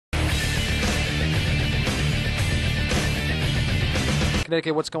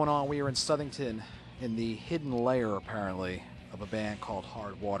Connecticut, what's going on? We are in Southington in the hidden lair, apparently, of a band called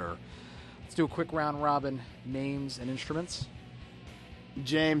Hard Water. Let's do a quick round robin, names and instruments.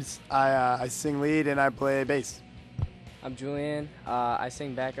 James, I sing lead and I play bass. I'm Julian. I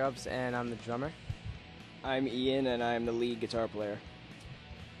sing backups and I'm the drummer. I'm Ian and I'm the lead guitar player.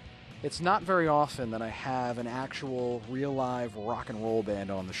 It's not very often that I have an actual real live rock and roll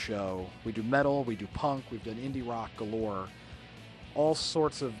band on the show. We do metal, we do punk, we've done indie rock galore. All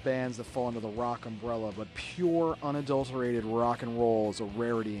sorts of bands that fall under the rock umbrella, but pure, unadulterated rock and roll is a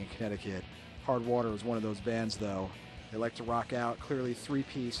rarity in Connecticut. Hard Water is one of those bands, though. They like to rock out, clearly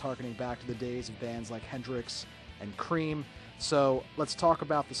three-piece, harkening back to the days of bands like Hendrix and Cream. So let's talk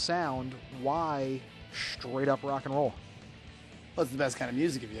about the sound. Why straight-up rock and roll? Well, it's the best kind of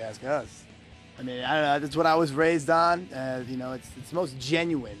music if you ask us. I mean, I don't know, that's what I was raised on. It's the most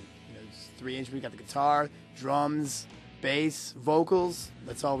genuine. It's 3 inch, we got the guitar, drums, bass, vocals.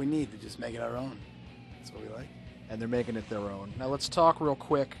 That's all we need to just make it our own. That's what we like. And they're making it their own. Now let's talk real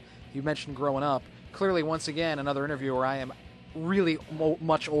quick. You mentioned growing up. Clearly, once again, another interview where I am really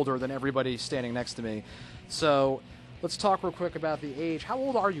much older than everybody standing next to me. So let's talk real quick about the age. How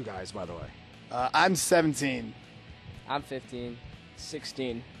old are you guys, by the way? I'm 17. I'm 15.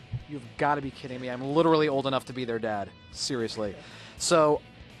 16. You've got to be kidding me. I'm literally old enough to be their dad. Seriously. So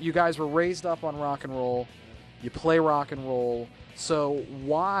you guys were raised up on rock and roll. You play rock and roll. So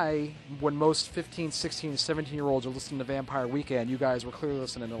why, when most 15, 16, 17-year-olds are listening to Vampire Weekend, you guys were clearly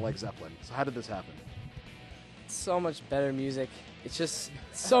listening to Led Zeppelin? So how did this happen? So much better music. It's just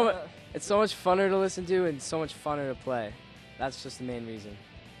it's so much funner to listen to and so much funner to play. That's just the main reason.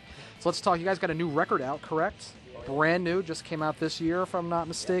 So let's talk. You guys got a new record out, correct? Brand new, just came out this year, if I'm not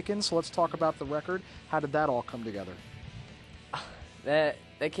mistaken. So let's talk about the record. How did that all come together? That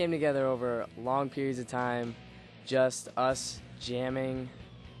came together over long periods of time, just us jamming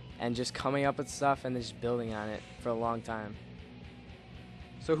and just coming up with stuff and then just building on it for a long time.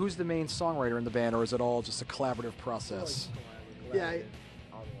 So who's the main songwriter in the band, or is it all just a collaborative process? Yeah,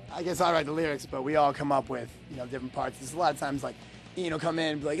 I guess I write the lyrics, but we all come up with different parts. There's a lot of times like Ian will come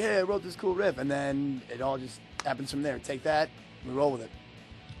in and be like, hey, I wrote this cool riff, and then it all just happens from there. Take that, we roll with it.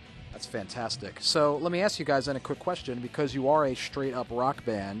 That's fantastic. So let me ask you guys then a quick question. Because you are a straight-up rock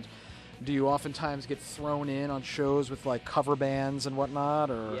band, do you oftentimes get thrown in on shows with like cover bands and whatnot?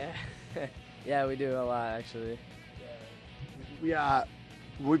 Or Yeah, yeah, we do a lot actually.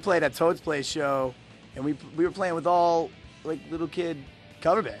 We played at Toad's Place show, and we were playing with all like little kid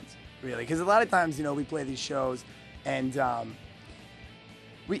cover bands, really, because a lot of times we play these shows, and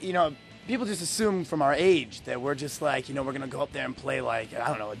people just assume from our age that we're just like, we're going to go up there and play like, I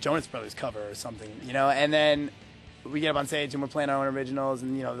don't know, a Jonas Brothers cover or something, and then we get up on stage and we're playing our own originals,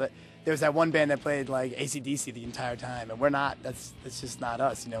 and, there was that one band that played like AC/DC the entire time, and we're not, that's just not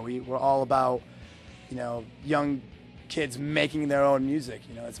us, we're all about, young kids making their own music,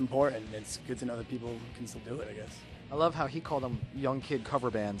 it's important, and it's good to know that people can still do it, I guess. I love how he called them young kid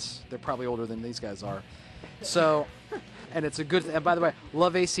cover bands. They're probably older than these guys are. So, and it's a good, and by the way,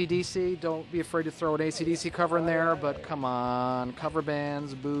 love AC/DC. Don't be afraid to throw an AC/DC cover in there, but come on, cover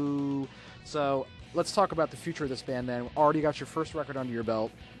bands, boo. So let's talk about the future of this band then. Already got your first record under your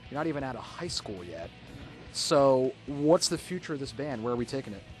belt. You're not even out of high school yet. So what's the future of this band? Where are we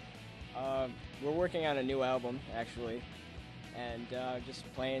taking it? We're working on a new album, actually, and just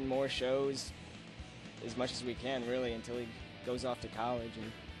playing more shows as much as we can, really, until he goes off to college.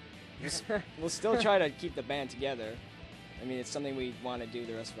 And we'll still try to keep the band together. I mean, it's something we want to do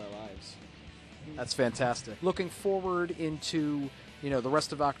the rest of our lives. That's fantastic. Looking forward into, the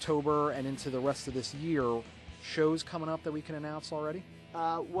rest of October and into the rest of this year, shows coming up that we can announce already?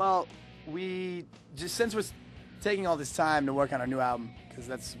 Well, we just, since we're taking all this time to work on our new album,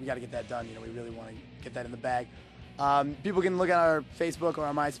 because we got to get that done, we really want to get that in the bag. People can look at our Facebook or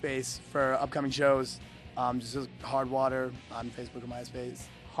our MySpace for upcoming shows. Just Hard Water on Facebook or MySpace.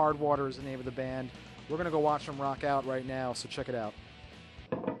 Hard Water is the name of the band. We're going to go watch them rock out right now, so check it out.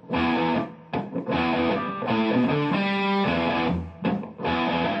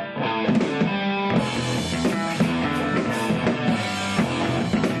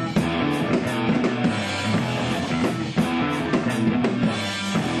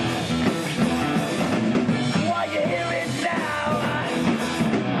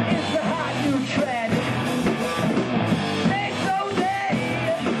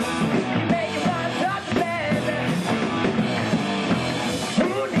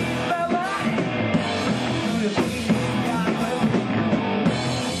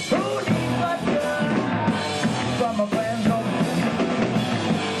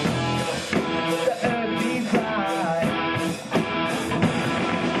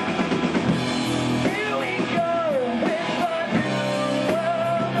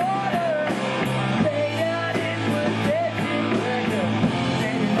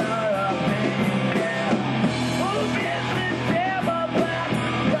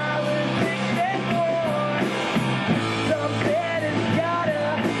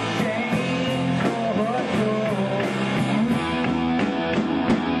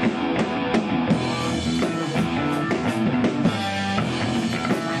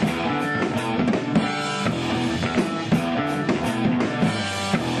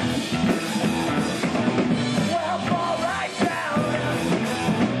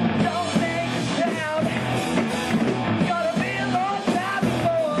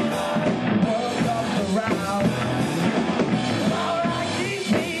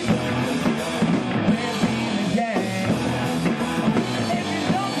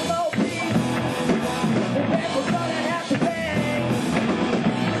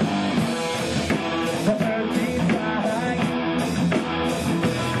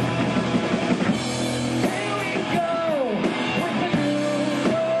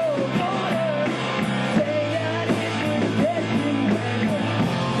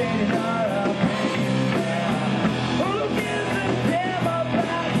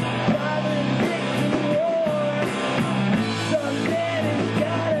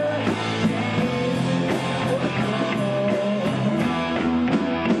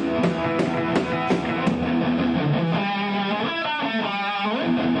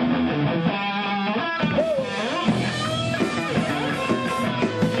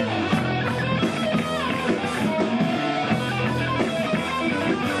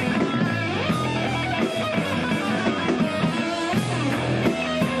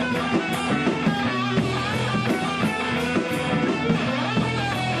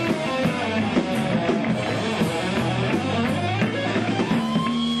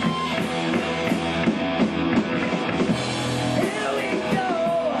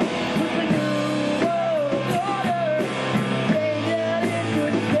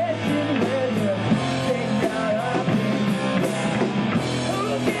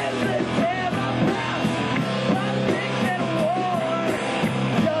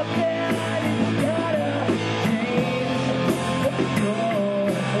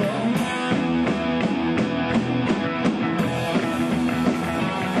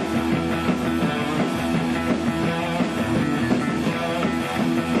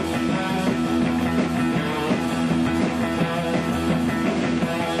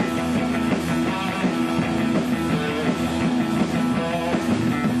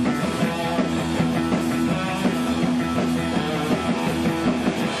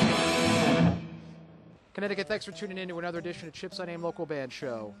 thanks for tuning in to another edition of Chip's Unnamed Local Band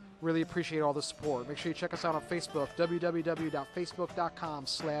Show. Really appreciate all the support. Make sure you check us out on Facebook,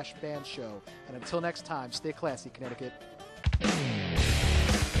 www.facebook.com/bandshow. And until next time, stay classy, Connecticut.